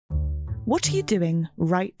What are you doing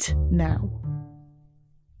right now?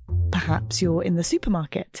 Perhaps you're in the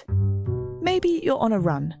supermarket. Maybe you're on a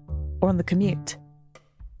run or on the commute.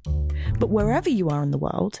 But wherever you are in the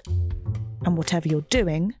world, and whatever you're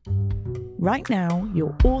doing, right now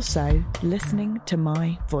you're also listening to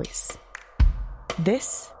my voice.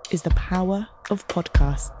 This is the power of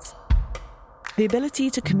podcasts. The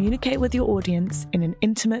ability to communicate with your audience in an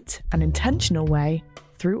intimate and intentional way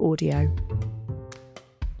through audio.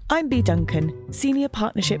 I'm Bea Duncan, Senior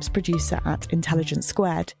Partnerships Producer at Intelligence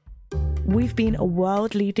Squared. We've been a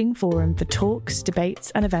world-leading forum for talks,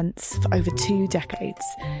 debates and events for over 2 decades.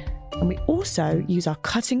 And we also use our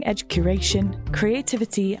cutting-edge curation,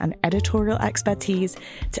 creativity and editorial expertise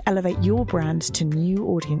to elevate your brand to new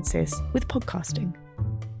audiences with podcasting.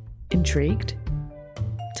 Intrigued?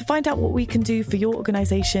 To find out what we can do for your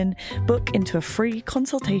organisation, book into a free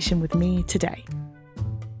consultation with me today.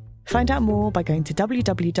 Find out more by going to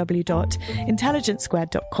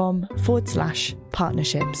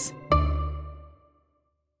www.intelligencesquared.com/partnerships.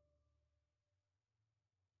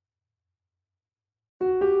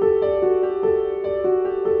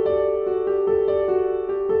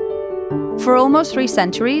 For almost 3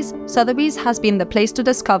 centuries, Sotheby's has been the place to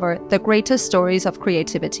discover the greatest stories of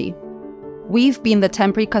creativity. We've been the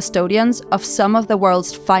temporary custodians of some of the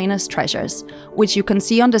world's finest treasures, which you can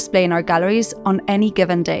see on display in our galleries on any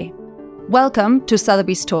given day. Welcome to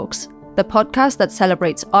Sotheby's Talks, the podcast that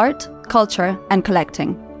celebrates art, culture, and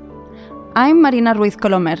collecting. I'm Marina Ruiz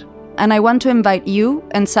Colomer, and I want to invite you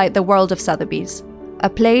inside the world of Sotheby's, a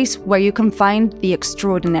place where you can find the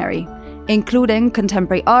extraordinary, including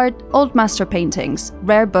contemporary art, old master paintings,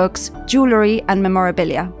 rare books, jewellery, and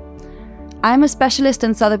memorabilia. I'm a specialist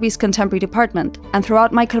in Sotheby's contemporary department, and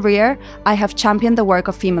throughout my career, I have championed the work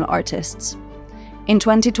of female artists. In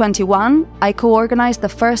 2021, I co-organised the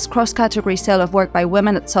first cross-category sale of work by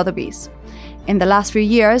women at Sotheby's. In the last few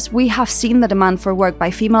years, we have seen the demand for work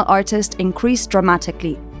by female artists increase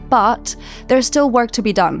dramatically, but there's still work to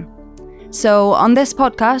be done. So on this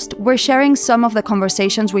podcast, we're sharing some of the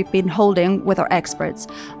conversations we've been holding with our experts,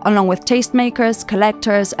 along with tastemakers,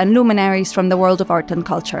 collectors, and luminaries from the world of art and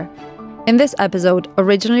culture. In this episode,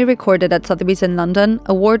 originally recorded at Sotheby's in London,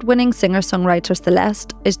 award-winning singer-songwriter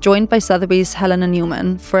Celeste is joined by Sotheby's Helena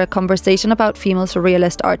Newman for a conversation about female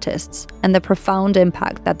surrealist artists and the profound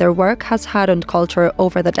impact that their work has had on culture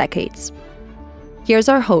over the decades. Here's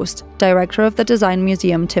our host, Director of the Design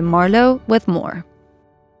Museum Tim Marlowe, with more.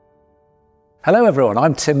 Hello everyone,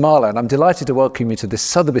 I'm Tim Marlowe and I'm delighted to welcome you to this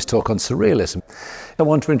Sotheby's talk on surrealism. I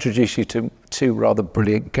want to introduce you to 2 rather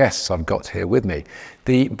brilliant guests I've got here with me.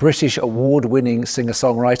 The British award-winning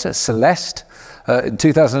singer-songwriter Celeste. In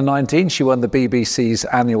 2019 she won the BBC's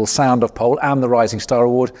annual Sound Off poll and the Rising Star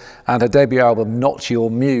Award, and her debut album Not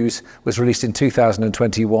Your Muse was released in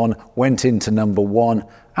 2021, went into #1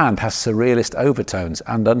 and has surrealist overtones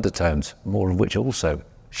and undertones, more of which also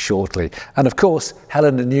shortly. And of course,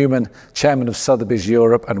 Helena Newman, Chairman of Sotheby's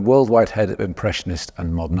Europe and Worldwide Head of Impressionist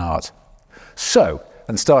and Modern Art. So,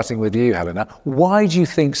 and starting with you, Helena, why do you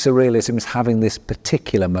think surrealism is having this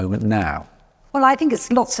particular moment now? Well, I think it's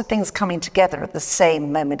lots of things coming together at the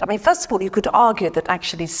same moment. I mean, first of all, you could argue that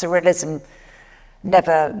actually surrealism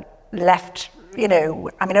never left,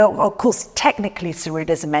 of course, technically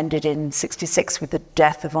surrealism ended in 1966 with the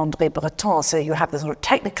death of André Breton, so you have the sort of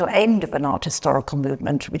technical end of an art historical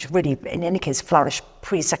movement, which really, in any case, flourished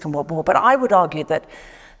pre-Second World War. But I would argue that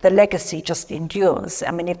the legacy just endures.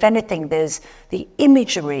 I mean, if anything, there's the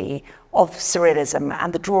imagery of surrealism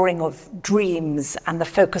and the drawing of dreams and the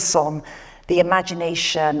focus on the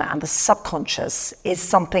imagination and the subconscious is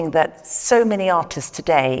something that so many artists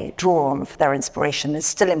today draw on for their inspiration, is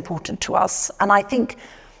still important to us. And I think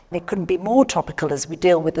it couldn't be more topical as we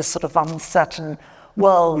deal with this sort of uncertain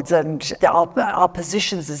world and our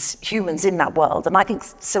positions as humans in that world. And I think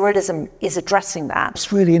surrealism is addressing that.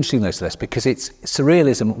 It's really interesting though, Celeste, because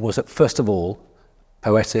surrealism was first of all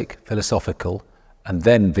poetic, philosophical, and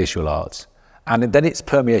then visual arts. And then it's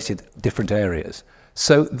permeated different areas.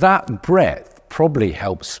 So that breadth probably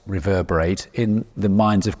helps reverberate in the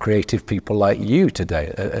minds of creative people like you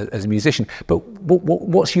today as a musician. But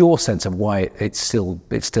what's your sense of why it's still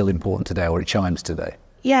important today, or it chimes today?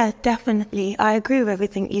 Yeah, definitely. I agree with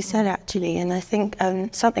everything you said, actually. And I think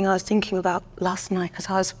something I was thinking about last night as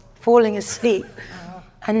I was falling asleep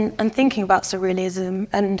and thinking about surrealism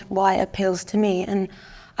and why it appeals to me. And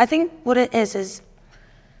I think what it is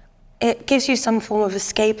it gives you some form of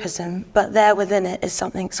escapism, but there within it is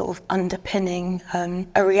something sort of underpinning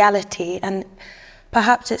a reality. And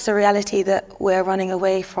perhaps it's a reality that we're running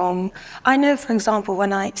away from. I know, for example,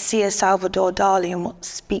 when I see a Salvador Dali and what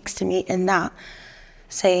speaks to me in that,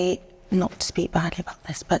 say, not to speak badly about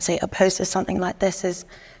this, but say opposed to something like this is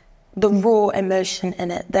the raw emotion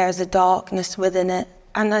in it. There's a darkness within it.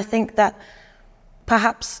 And I think that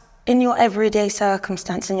perhaps in your everyday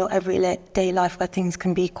circumstance, in your everyday life where things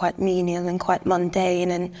can be quite menial and quite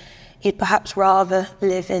mundane, and you'd perhaps rather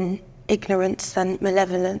live in ignorance than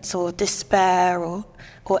malevolence or despair or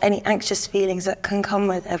any anxious feelings that can come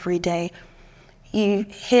with every day, you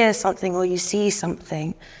hear something or you see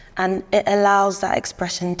something and it allows that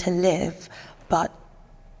expression to live, but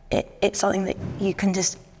it's something that you can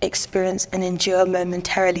just experience and endure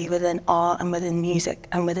momentarily within art and within music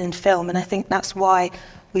and within film. And I think that's why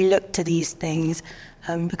we look to these things,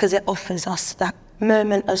 because it offers us that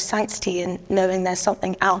moment of sanctity in knowing there's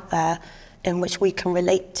something out there in which we can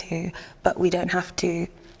relate to, but we don't have to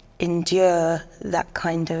endure that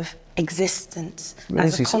kind of existence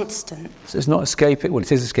as a constant. So it's not escapism, well,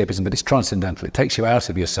 it is escapism, but it's transcendental. It takes you out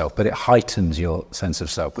of yourself, but it heightens your sense of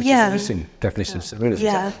self, which is an interesting definition of surrealism.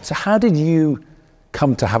 Yeah. So how did you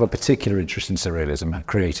come to have a particular interest in surrealism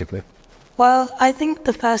creatively? Well, I think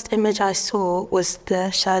the first image I saw was the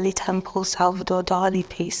Shirley Temple Salvador Dali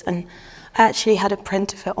piece, and I actually had a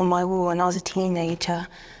print of it on my wall when I was a teenager.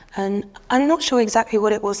 And I'm not sure exactly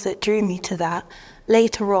what it was that drew me to that.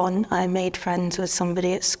 Later on, I made friends with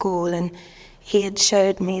somebody at school, and he had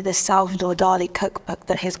showed me the Salvador Dali cookbook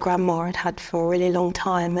that his grandma had had for a really long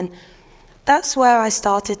time. And that's where I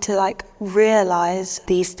started to realize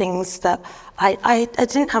these things that I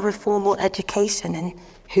didn't have a formal education in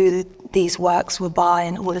who these works were by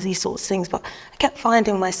and all of these sorts of things, but I kept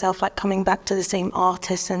finding myself coming back to the same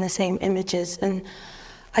artists and the same images. And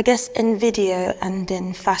I guess in video and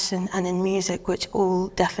in fashion and in music, which all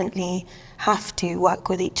definitely have to work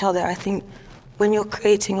with each other, I think when you're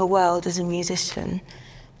creating a world as a musician,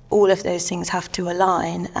 all of those things have to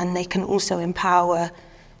align, and they can also empower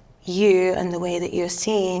you and the way that you're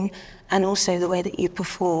seen and also the way that you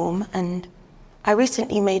perform. And I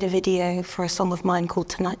recently made a video for a song of mine called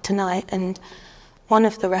Tonight Tonight, and one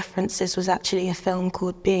of the references was actually a film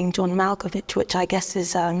called Being John Malkovich, which I guess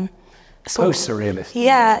is post-surrealist.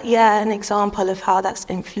 Yeah, an example of how that's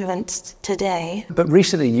influenced today. But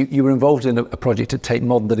recently you were involved in a project at Tate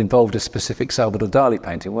Modern that involved a specific Salvador Dali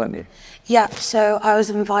painting, weren't you? Yeah, so I was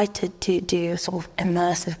invited to do a sort of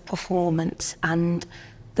immersive performance, and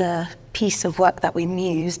the piece of work that we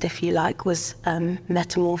mused, if you like, was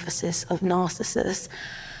Metamorphosis of Narcissus.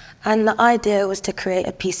 And the idea was to create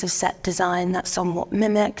a piece of set design that somewhat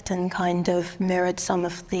mimicked and kind of mirrored some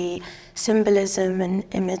of the symbolism and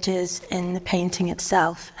images in the painting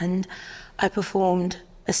itself. And I performed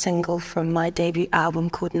a single from my debut album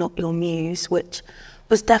called Not Your Muse, which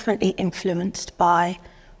was definitely influenced by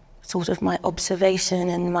sort of my observation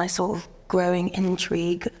and my sort of growing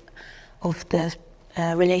intrigue of the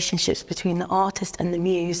relationships between the artist and the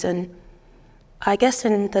muse. And I guess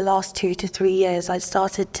in the last 2 to 3 years, I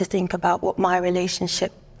started to think about what my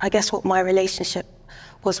relationship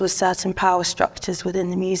was with certain power structures within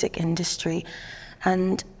the music industry.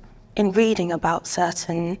 And in reading about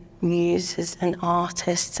certain muses and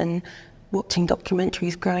artists and watching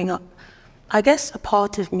documentaries growing up, I guess a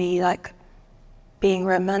part of me, being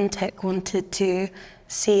romantic, wanted to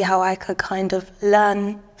see how I could kind of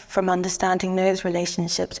learn from understanding those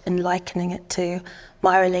relationships and likening it to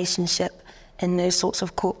my relationship in those sorts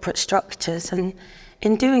of corporate structures. And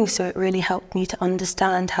in doing so, it really helped me to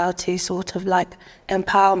understand how to sort of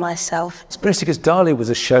empower myself. It's interesting because Dali was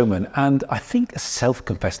a showman and I think a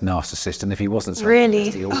self-confessed narcissist, and if he wasn't really,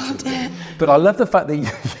 he ought to be. But I love the fact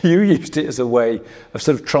that you used it as a way of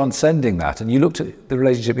sort of transcending that, and you looked at the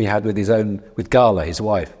relationship he had with Gala, his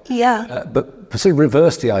wife. Yeah. But sort of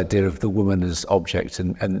reversed the idea of the woman as object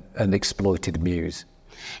and exploited muse.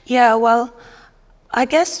 Yeah, well, I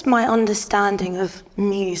guess my understanding of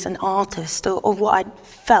muse and artist, or of what I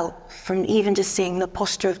felt from even just seeing the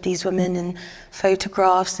posture of these women in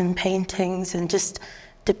photographs and paintings and just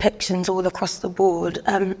depictions all across the board,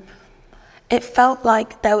 it felt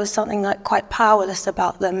like there was something quite powerless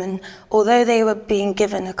about them. And although they were being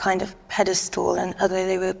given a kind of pedestal, and although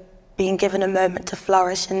they were being given a moment to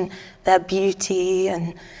flourish in their beauty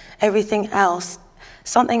and everything else,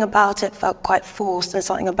 something about it felt quite forced, and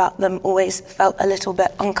something about them always felt a little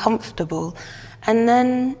bit uncomfortable. And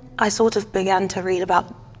then I sort of began to read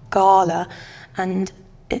about Gala, and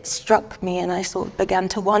it struck me, and I sort of began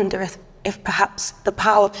to wonder if perhaps the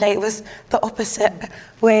power play was the opposite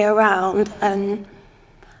way around. And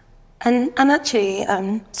actually,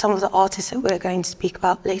 some of the artists that we're going to speak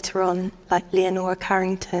about later on, like Leonora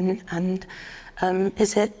Carrington and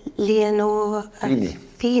is it Leonora Feeney?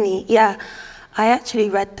 Feeney, yeah. I actually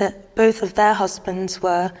read that both of their husbands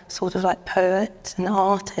were sort of like poets and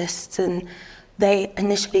artists, and they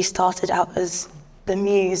initially started out as the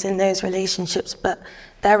muse in those relationships, but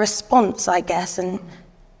their response, I guess, and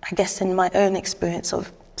I guess in my own experience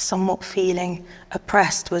of somewhat feeling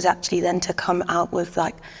oppressed, was actually then to come out with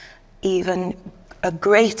like even a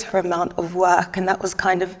greater amount of work, and that was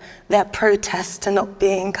kind of their protest to not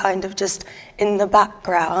being kind of just in the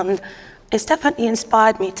background. It's definitely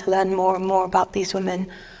inspired me to learn more and more about these women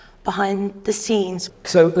behind the scenes.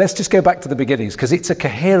 So let's just go back to the beginnings, because it's a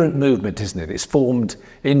coherent movement, isn't it? It's formed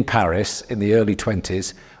in Paris in the early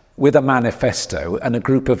 20s with a manifesto and a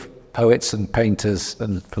group of poets and painters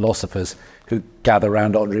and philosophers who gather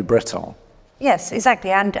around Henri Breton. Yes,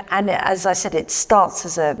 exactly. And as I said, it starts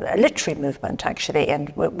as a literary movement, actually,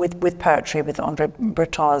 and with poetry, with Henri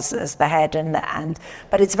Breton as the head.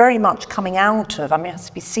 But it's very much coming out of, I mean, it has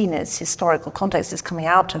to be seen in its historical context, it's coming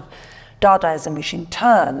out of Dadaism, which in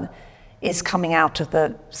turn is coming out of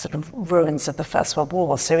the sort of ruins of the First World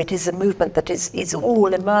War. So it is a movement that is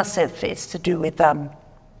all immersive. It's to do with a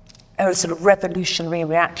sort of revolutionary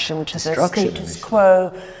reaction to the status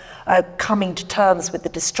quo, coming to terms with the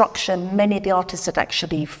destruction. Many of the artists had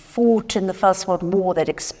actually fought in the First World War. They'd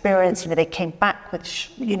experienced, they came back with,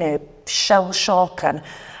 shell shock, and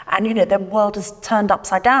their world has turned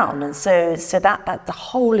upside down. And so that the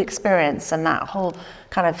whole experience and that whole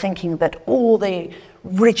kind of thinking that all the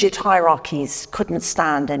rigid hierarchies couldn't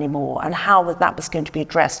stand anymore, and how that was going to be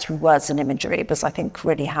addressed through words and imagery, was, I think,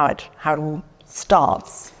 really how it all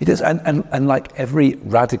starts. It is, and like every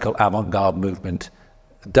radical avant-garde movement,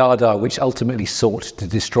 Dada, which ultimately sought to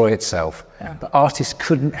destroy itself, the artists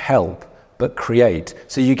couldn't help but create.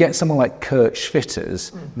 So you get someone like Kurt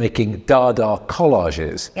Schwitters making Dada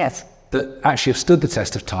collages that actually have stood the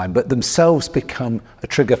test of time, but themselves become a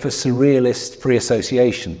trigger for surrealist free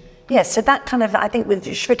association. Yes, so that kind of, I think with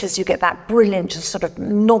Schwitters you get that brilliant sort of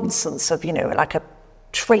nonsense of, like a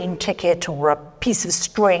train ticket or a piece of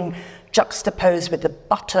string juxtaposed with a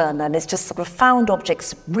button, and it's just sort of found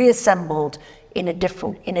objects reassembled in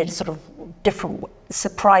a sort of different,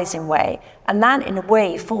 surprising way. And that, in a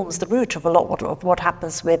way, forms the root of a lot of what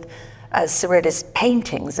happens with surrealist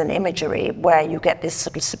paintings and imagery, where you get this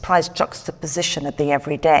sort of surprise juxtaposition of the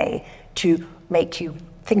everyday to make you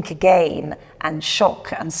think again, and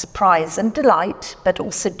shock and surprise and delight, but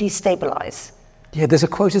also destabilize. Yeah, there's a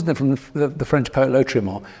quote, isn't there, from the French poet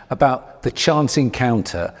Lautréamont about the chance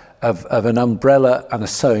encounter of an umbrella and a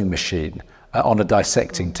sewing machine on a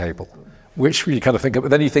dissecting table, which you kind of think of,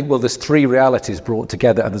 but then you think, well, there's three realities brought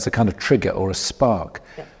together and there's a kind of trigger or a spark.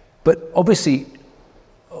 Yeah. But obviously,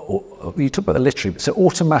 you talk about the literary, so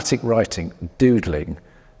automatic writing, doodling,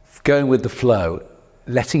 going with the flow,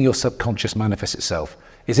 letting your subconscious manifest itself,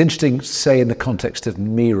 is interesting, say, in the context of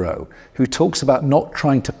Miro, who talks about not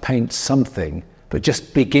trying to paint something, but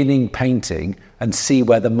just beginning painting and see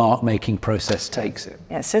where the mark-making process takes it.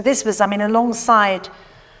 Yeah, so this was, alongside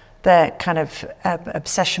the kind of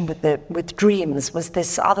obsession with dreams, was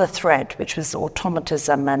this other thread, which was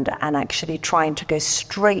automatism and actually trying to go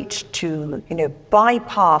straight to,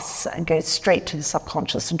 bypass and go straight to the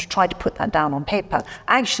subconscious and to try to put that down on paper.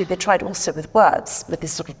 Actually, they tried also with words, with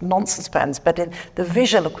this sort of nonsense poems, but the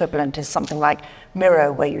visual equivalent is something like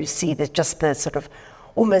Miro, where you see just the sort of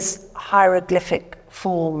almost hieroglyphic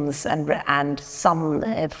forms and some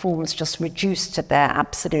forms just reduced to their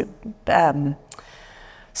absolute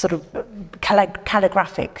sort of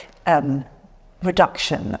calligraphic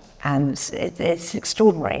reduction, and it's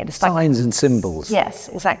extraordinary. And it's signs and symbols. Yes,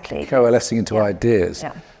 exactly. Coalescing into ideas.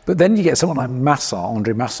 Yeah. But then you get someone like Masson,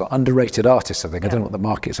 André Masson, underrated artist, I think. I don't know what the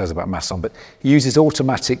market says about Masson, but he uses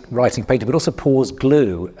automatic writing painting, but also pours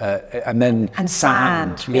glue and then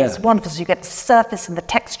sand. Yeah. It's wonderful. So you get the surface and the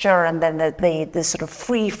texture, and then the sort of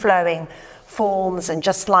free-flowing forms, and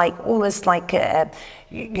just like almost like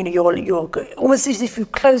you're almost as if you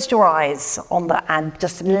closed your eyes and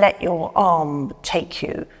just let your arm take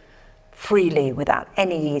you freely without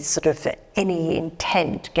any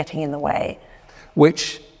intent getting in the way.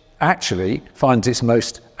 Which actually finds its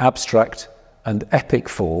most abstract and epic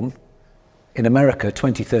form in America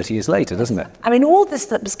 20, 30 years later, doesn't it? All this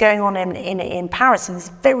that was going on in Paris, in this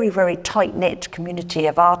very, very tight-knit community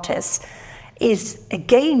of artists, is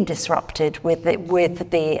again disrupted with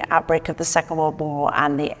the outbreak of the Second World War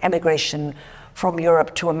and the emigration from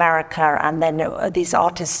Europe to America, and then these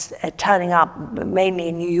artists turning up mainly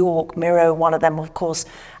in New York, Miro, one of them, of course,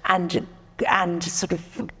 and sort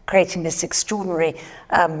of creating this extraordinary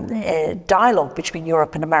dialogue between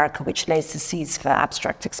Europe and America, which lays the seeds for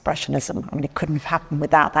abstract expressionism. It couldn't have happened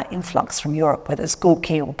without that influx from Europe, whether it's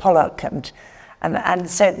Gorky or Pollock And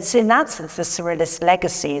so in that sense, the Surrealist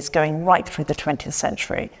legacy is going right through the 20th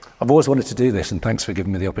century. I've always wanted to do this, and thanks for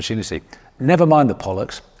giving me the opportunity. Never mind the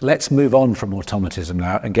Pollocks. Let's move on from automatism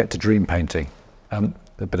now and get to dream painting. A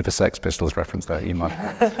bit of a Sex Pistols reference there, you might.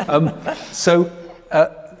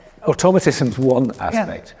 Automatism's one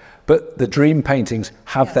aspect, but the dream paintings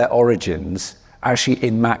have their origins actually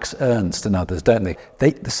in Max Ernst and others, don't they?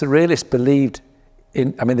 The Surrealists believed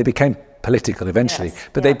in, I mean, they became political eventually,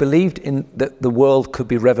 but they believed in that the world could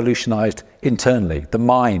be revolutionised internally. The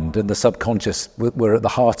mind and the subconscious were at the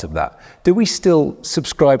heart of that. Do we still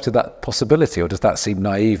subscribe to that possibility, or does that seem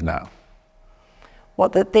naive now?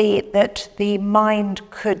 What, that the mind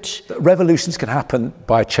could... Revolutions can happen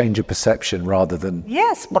by a change of perception rather than...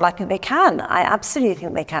 Yes, well, I think they can. I absolutely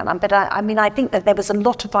think they can. But I think that there was a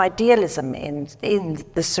lot of idealism in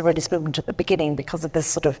the Surrealist movement at the beginning because of this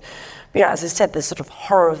sort of, as I said, this sort of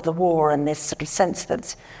horror of the war and this sort of sense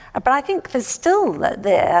that... But I think there's still...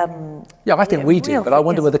 I think we do, but I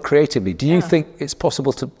wonder whether creatively, do you think it's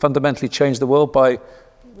possible to fundamentally change the world by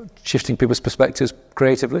shifting people's perspectives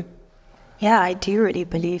creatively? Yeah, I do really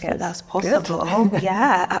believe that that's possible.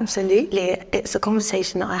 Yeah, absolutely. It's a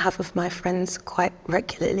conversation that I have with my friends quite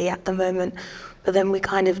regularly at the moment. But then we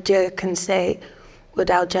kind of joke and say, would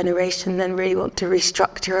our generation then really want to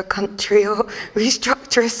restructure a country or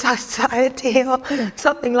restructure a society or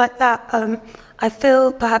something like that? I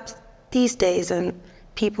feel perhaps these days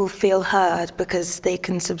people feel heard because they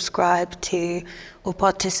can subscribe to or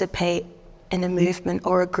participate in a movement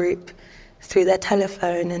or a group through their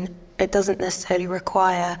telephone, and it doesn't necessarily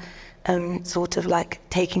require sort of like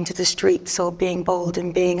taking to the streets or being bold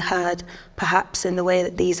and being heard, perhaps in the way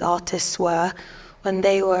that these artists were when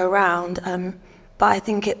they were around. But I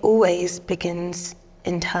think it always begins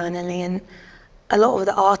internally, and a lot of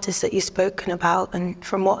the artists that you've spoken about, and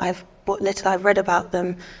from what little I've read about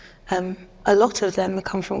them, a lot of them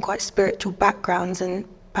come from quite spiritual backgrounds, and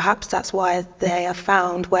perhaps that's why they are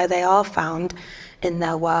found where they are found in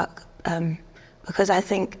their work. Because I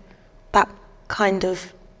think that kind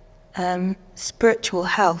of spiritual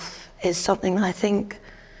health is something that I think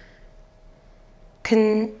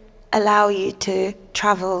can allow you to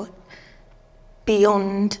travel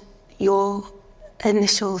beyond your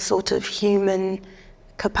initial sort of human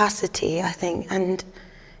capacity, I think. And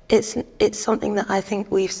it's something that I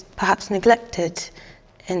think we've perhaps neglected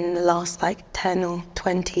in the last 10 or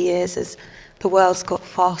 20 years as the world's got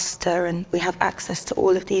faster and we have access to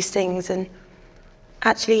all of these things. And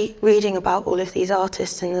actually reading about all of these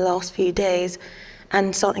artists in the last few days,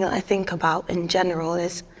 and something that I think about in general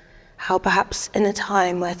is how perhaps in a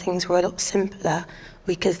time where things were a lot simpler,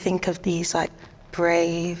 we could think of these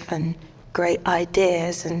brave and great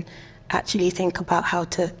ideas and actually think about how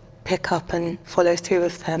to pick up and follow through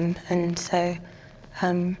with them. And so,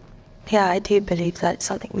 I do believe that it's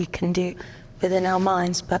something we can do within our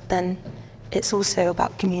minds, but then it's also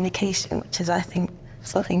about communication, which is, I think,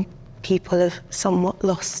 something people have somewhat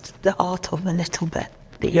lost the art of a little bit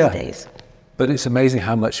these days. But it's amazing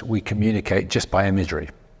how much we communicate just by imagery.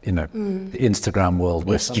 The Instagram world,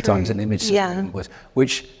 where sometimes an image,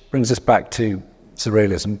 which brings us back to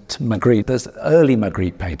Surrealism, to Magritte. There's early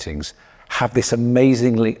Magritte paintings have this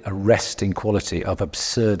amazingly arresting quality of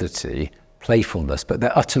absurdity, playfulness, but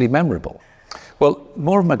they're utterly memorable. Well,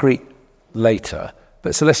 more of Magritte later,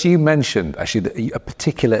 but Celeste, you mentioned actually a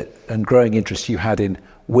particular and growing interest you had in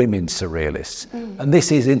women surrealists. And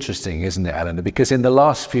this is interesting, isn't it, Eleanor? Because in the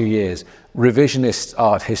last few years, revisionist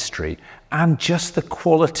art history and just the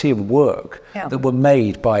quality of work that were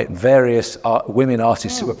made by various women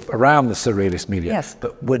artists who were around the surrealist milieu,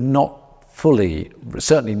 but were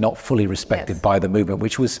certainly not fully respected by the movement,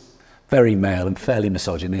 which was very male and fairly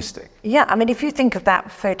misogynistic. Yeah, I mean, if you think of that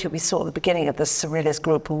photo we saw at the beginning of the surrealist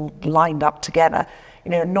group all lined up together,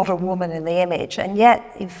 not a woman in the image. And yet,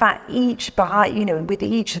 in fact, each behind, with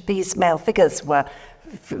each of these male figures were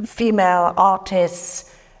female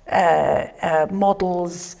artists,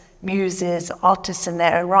 models, muses, artists in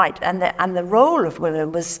their own right. And the role of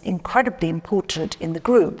women was incredibly important in the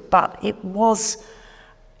group, but it was,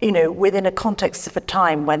 within a context of a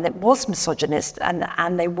time when it was misogynist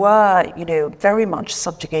and they were, very much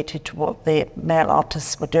subjugated to what the male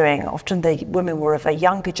artists were doing. Often the women were of a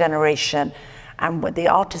younger generation, and the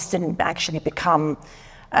artists didn't actually become,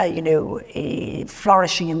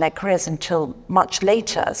 flourishing in their careers until much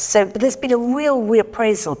later. So there's been a real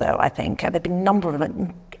reappraisal, though, I think. There have been a number of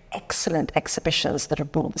excellent exhibitions that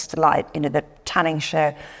have brought this to light. The tanning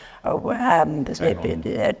show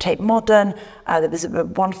Tate Modern. There was a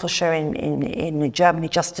wonderful show in Germany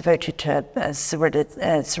just devoted to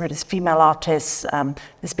surrealist female artists.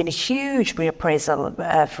 There's been a huge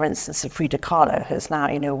reappraisal, for instance, of Frida Kahlo, who's now,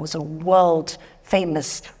 was a world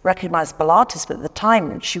famous, recognizable artist, but at the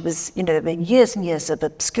time she was, there were years and years of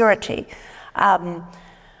obscurity.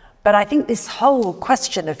 But I think this whole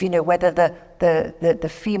question of, whether the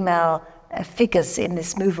female figures in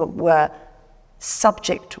this movement were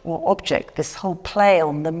subject or object, this whole play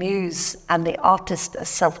on the muse and the artist as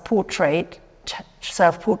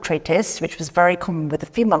self-portraitist, which was very common with the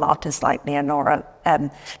female artists like Leonora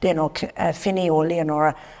Finney or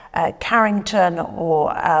Leonora Carrington,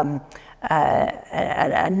 or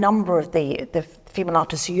a number of the female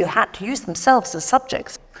artists who had to use themselves as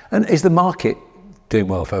subjects. And is the market doing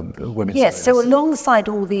well for women's Yes, surrealism? so alongside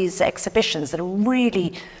all these exhibitions that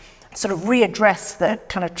really sort of readdress the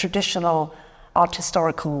kind of traditional art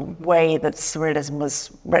historical way that surrealism was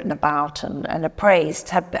written about and appraised,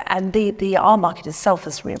 and the art market itself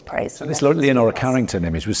is reappraised. So this Leonora Carrington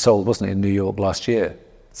image was sold, wasn't it, in New York last year?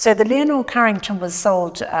 So the Leonora Carrington was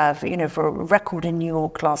sold, for a record in New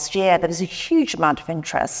York last year. There was a huge amount of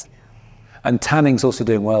interest. And tanning's also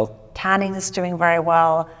doing well. Tanning is doing very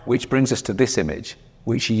well. Which brings us to this image,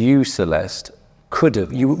 which you, Celeste, could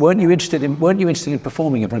have. Weren't you interested in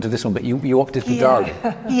performing in front of this one, but you opted for Dali.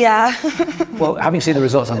 Yeah. Well, having seen the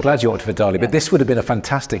results, I'm glad you opted for Dali, but this would have been a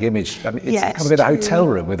fantastic image. I mean, it's kind of in a hotel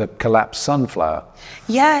room with a collapsed sunflower.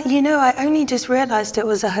 Yeah, I only just realised it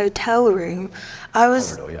was a hotel room.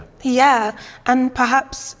 Yeah, and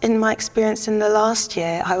perhaps in my experience in the last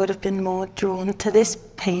year, I would have been more drawn to this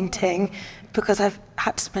painting because I've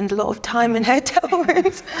had to spend a lot of time in hotel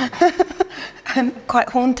rooms, and quite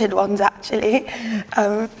haunted ones actually.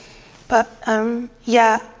 I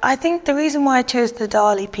think the reason why I chose the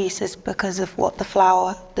Dali piece is because of what the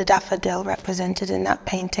flower, the daffodil, represented in that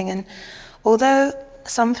painting. And although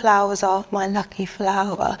sunflowers are my lucky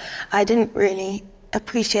flower, I didn't really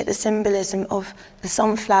appreciate the symbolism of the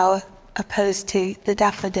sunflower opposed to the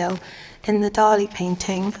daffodil in the Dali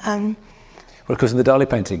painting. Well, because in the Dali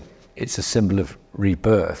painting, it's a symbol of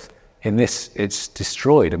rebirth. In this, it's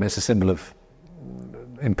destroyed. I mean, it's a symbol of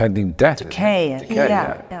impending death. Decay.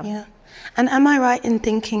 Yeah. And am I right in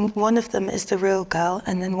thinking one of them is the real girl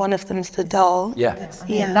and then one of them's the doll? Yeah.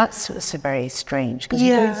 Yeah, that's also very strange because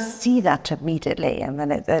you don't see that immediately, and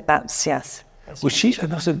then that's yes. Well, she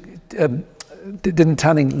and also didn't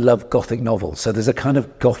Tanning love Gothic novels? So there's a kind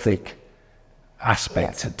of Gothic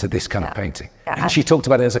aspect to this kind of painting, and she talked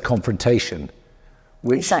about it as a confrontation.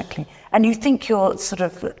 Exactly, and you think you're sort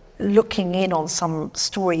of looking in on some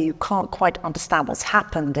story you can't quite understand what's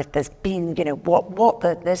happened. If there's been,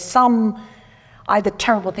 there's some either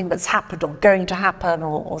terrible thing that's happened or going to happen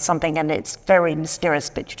or something, and it's very mysterious,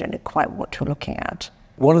 but you don't know quite what you're looking at.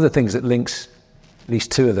 One of the things that links at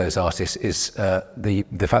least two of those artists is the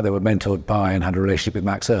fact they were mentored by and had a relationship with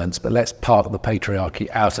Max Ernst, but let's park the patriarchy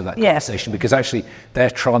out of that conversation because actually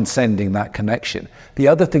they're transcending that connection. The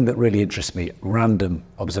other thing that really interests me, random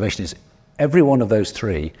observation, is every one of those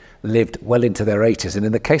three lived well into their 80s. And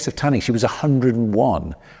in the case of Tanning, she was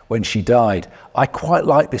 101 when she died. I quite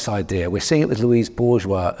like this idea. We're seeing it with Louise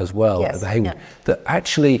Bourgeois as well at the Hayward, that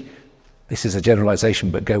actually, this is a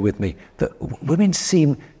generalization, but go with me, that women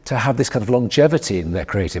seem to have this kind of longevity in their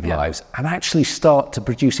creative lives and actually start to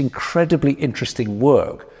produce incredibly interesting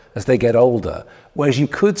work as they get older. Whereas you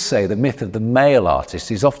could say the myth of the male artist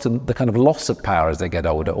is often the kind of loss of power as they get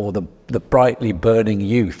older, or the brightly burning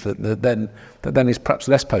youth that then is perhaps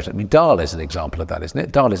less potent. I mean, Dahl is an example of that, isn't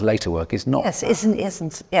it? Dahl's later work is not. Yes,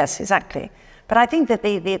 isn't. Yes, exactly. But I think that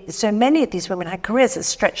so many of these women had careers that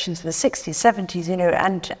stretched into the 60s, 70s,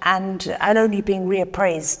 and only being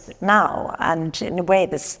reappraised now, and in a way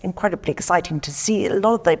that's incredibly exciting to see. A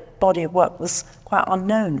lot of the body of work was quite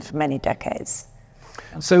unknown for many decades.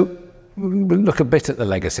 So we'll look a bit at the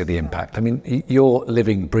legacy, the impact. I mean, you're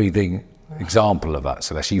living, breathing example of that,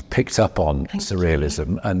 Celeste. You've picked up on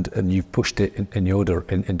surrealism and you've pushed it in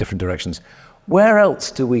different directions. Where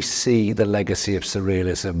else do we see the legacy of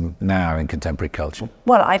surrealism now in contemporary culture?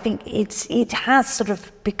 Well, I think it has sort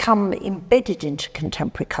of become embedded into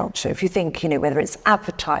contemporary culture. If you think, whether it's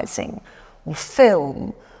advertising or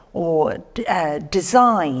film or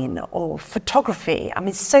design or photography. I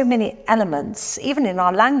mean, so many elements, even in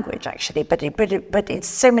our language, actually, but it's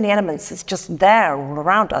so many elements. It's just there all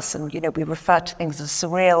around us, and we refer to things as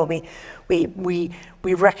surreal.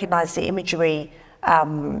 We recognise the imagery.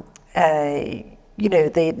 The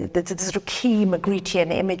sort of key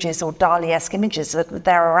Magrittean images or Dali-esque images that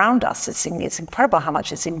they're around us. It's incredible how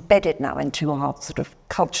much it's embedded now into our sort of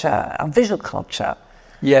culture, our visual culture.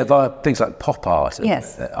 Yeah, via things like pop art,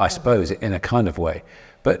 Yes. I suppose, in a kind of way.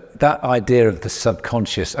 But that idea of the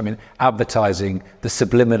subconscious, I mean, advertising the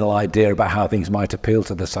subliminal idea about how things might appeal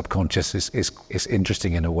to the subconscious is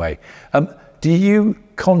interesting in a way. Do you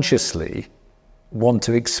consciously want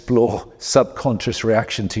to explore subconscious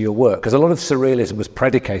reaction to your work? Because a lot of surrealism was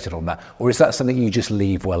predicated on that. Or is that something you just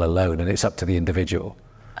leave well alone and it's up to the individual?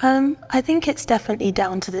 I think it's definitely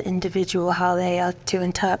down to the individual how they are to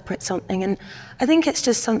interpret something, and I think it's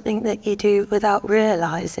just something that you do without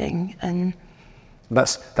realising. And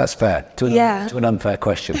that's fair to an unfair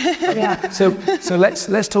question. So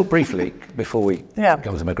let's talk briefly before we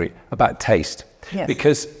go to Marguerite about taste,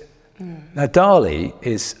 because now Dali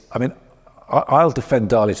is, I mean, I'll defend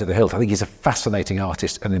Dali to the hilt. I think he's a fascinating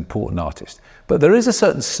artist, an important artist. But there is a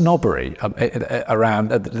certain snobbery around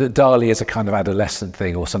Dali as a kind of adolescent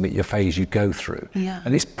thing or something, your phase you go through. Yeah.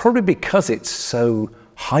 And it's probably because it's so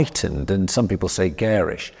heightened and some people say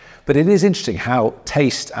garish. But it is interesting how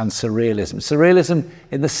taste and surrealism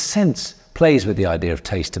in the sense plays with the idea of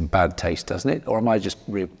taste and bad taste, doesn't it? Or am I just...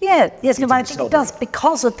 Yes, no, I think it does,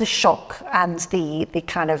 because of the shock and the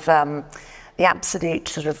kind of the absolute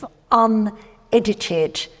sort of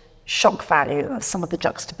unedited shock value of some of the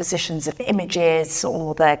juxtapositions of images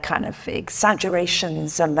or their kind of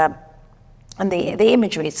exaggerations and the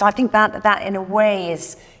imagery. So I think that in a way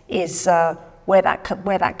is where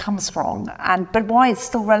that comes from, but why it's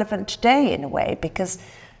still relevant today in a way, because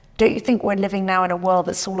don't you think we're living now in a world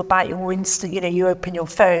that's all about your instant, you open your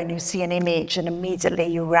phone, you see an image and immediately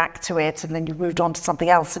you react to it and then you moved on to something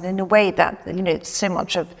else, and in a way that, so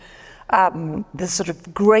much of the sort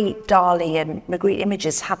of great Dali and Magritte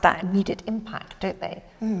images have that immediate impact, don't they?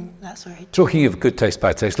 That's very true. Talking of good taste,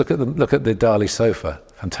 bad taste, look at the Dali sofa.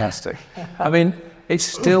 Fantastic. I mean, it's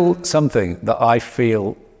still something that I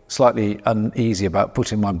feel slightly uneasy about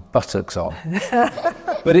putting my buttocks on.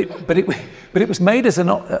 but it was made as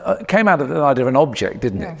came out of the idea of an object,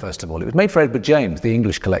 didn't it? First of all, it was made for Edward James, the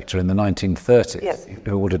English collector, in the 1930s,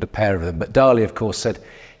 who ordered a pair of them. But Dali, of course, said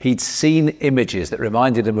he'd seen images that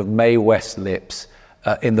reminded him of Mae West's lips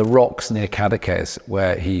in the rocks near Cadaqués,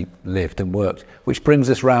 where he lived and worked, which brings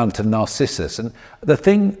us round to Narcissus. And the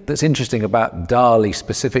thing that's interesting about Dali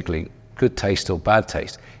specifically, good taste or bad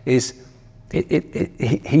taste, is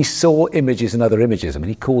he saw images and other images. I mean,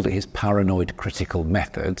 he called it his paranoid critical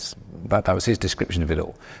methods. That was his description of it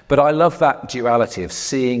all. But I love that duality of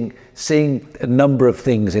seeing a number of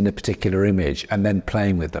things in a particular image and then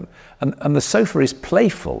playing with them. And the sofa is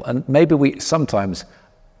playful, and maybe we sometimes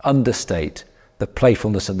understate the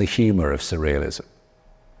playfulness and the humour of surrealism.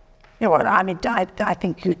 I mean, I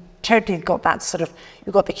think you totally got that sort of,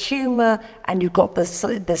 you've got the humour and you've got this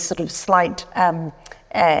sort of slight,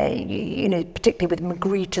 particularly with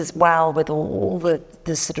Magritte as well, with all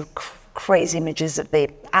the sort of crazy images of the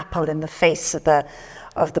apple in the face of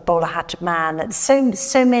the bowler hatted man, and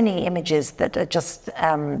so many images that are just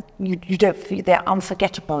you don't feel, they're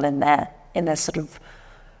unforgettable in their sort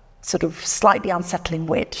of slightly unsettling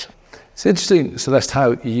wit. It's interesting, Celeste,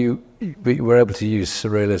 how you were able to use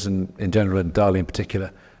surrealism in general and Dali in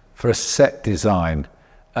particular for a set design.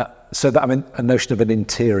 So that, I mean, a notion of an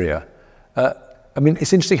interior. I mean,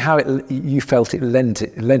 it's interesting how you felt it lent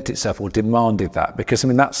itself or demanded that, because I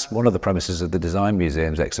mean that's one of the premises of the Design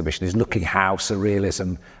Museum's exhibition, is looking how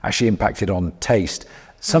surrealism actually impacted on taste.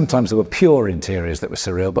 Sometimes there were pure interiors that were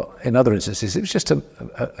surreal, but in other instances it was just an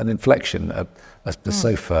inflection, a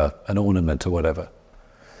sofa, an ornament or whatever.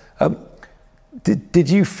 Did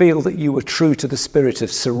you feel that you were true to the spirit of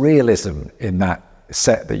surrealism in that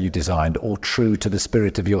set that you designed, or true to the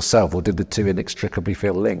spirit of yourself, or did the two inextricably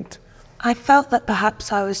feel linked? I felt that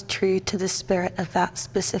perhaps I was true to the spirit of that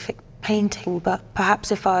specific painting, but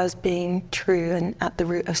perhaps if I was being true and at the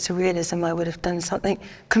root of surrealism, I would have done something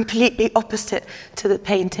completely opposite to the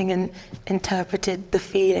painting and interpreted the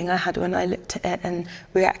feeling I had when I looked at it and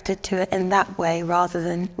reacted to it in that way rather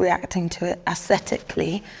than reacting to it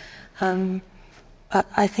aesthetically. But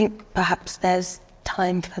I think perhaps there's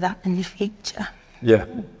time for that in the future. Yeah.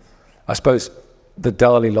 I suppose the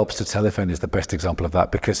Dali lobster telephone is the best example of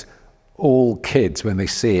that, because all kids, when they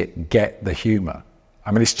see it, get the humour.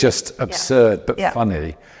 I mean, it's just absurd but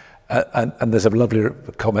funny. And there's a lovely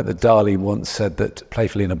comment that Dali once said, that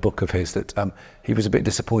playfully in a book of his, that he was a bit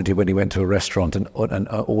disappointed when he went to a restaurant and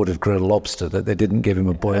ordered grilled lobster, that they didn't give him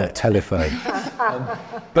a boiled telephone.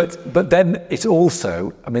 But then it's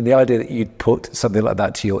also, I mean, the idea that you'd put something like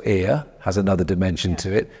that to your ear has another dimension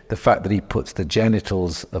to it. The fact that he puts the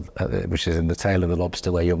genitals, which is in the tail of the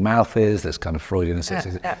lobster where your mouth is, there's kind of Freudian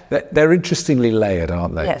associations. They're interestingly layered,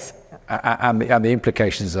 aren't they? Yes. And the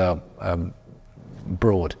implications are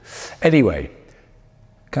broad. Anyway,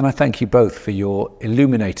 Can I thank you both for your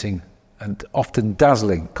illuminating and often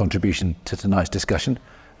dazzling contribution to tonight's discussion.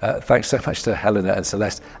 Thanks so much to Helena and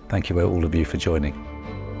Celeste. Thank you all of you for joining.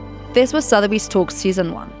 This was Sotheby's Talks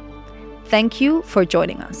Season 1. Thank you for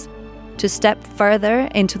joining us. To step further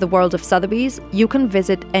into the world of Sotheby's, you can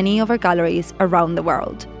visit any of our galleries around the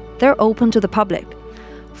world. They're open to the public.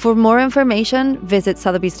 For more information, visit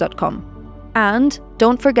sotheby's.com. And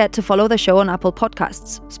don't forget to follow the show on Apple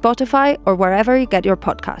Podcasts, Spotify, or wherever you get your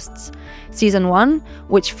podcasts. Season 1,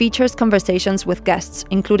 which features conversations with guests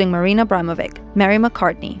including Marina Abramovic, Mary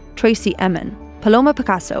McCartney, Tracey Emin, Paloma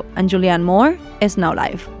Picasso, and Julianne Moore, is now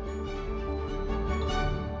live.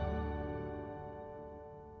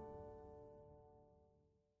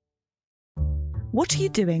 What are you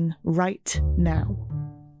doing right now?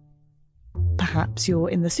 Perhaps you're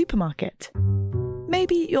in the supermarket.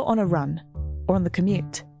 Maybe you're on a run or on the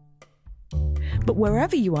commute. But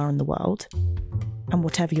wherever you are in the world, and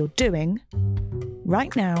whatever you're doing,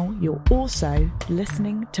 right now you're also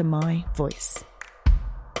listening to my voice.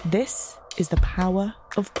 This is the power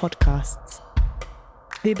of podcasts.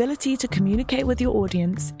 The ability to communicate with your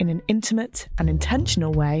audience in an intimate and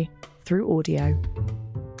intentional way through audio.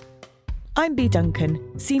 I'm Bea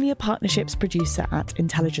Duncan, Senior Partnerships Producer at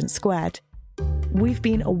Intelligence Squared. We've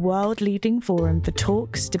been a world-leading forum for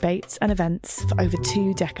talks, debates and events for over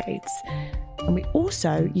 2 decades. And we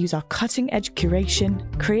also use our cutting-edge curation,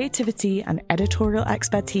 creativity and editorial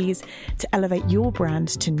expertise to elevate your brand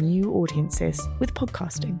to new audiences with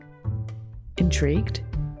podcasting. Intrigued?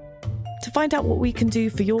 To find out what we can do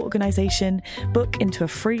for your organisation, book into a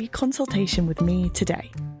free consultation with me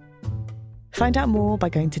today. Find out more by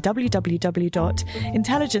going to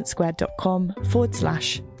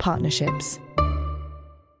www.intelligencesquared.com/partnerships.